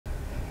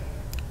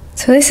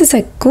So this is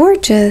a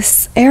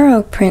gorgeous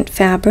arrow print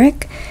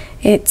fabric.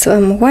 It's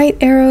white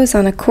arrows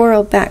on a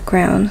coral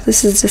background.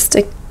 This is just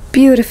a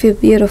beautiful,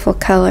 beautiful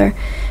color.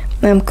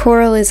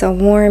 Coral is a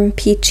warm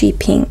peachy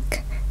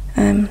pink.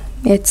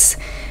 It's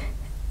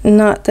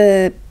not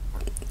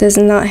does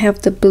not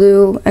have the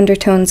blue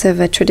undertones of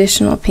a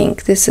traditional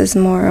pink. This is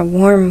more a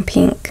warm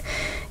pink.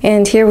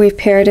 And here we've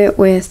paired it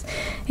with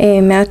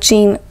a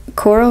matching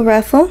coral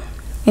ruffle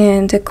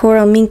and a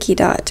Coral Minky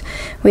dot.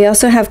 We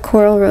also have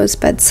Coral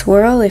Rosebud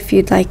Swirl. If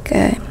you'd like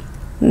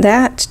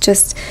that,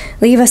 just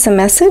leave us a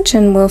message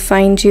and we'll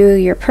find you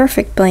your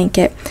perfect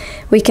blanket.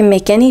 We can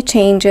make any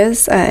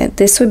changes.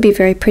 This would be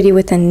very pretty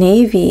with a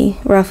navy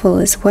ruffle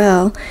as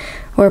well,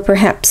 or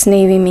perhaps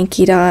navy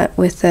Minky dot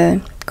with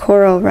a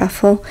coral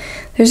ruffle.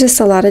 There's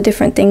just a lot of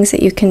different things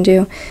that you can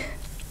do.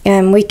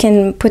 And we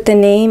can put the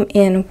name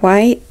in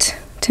white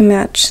to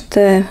match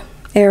the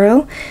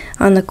arrow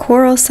on the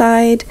coral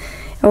side.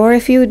 Or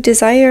if you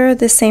desire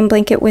the same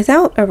blanket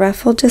without a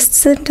ruffle, just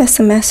send us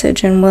a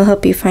message and we'll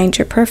help you find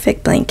your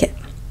perfect blanket.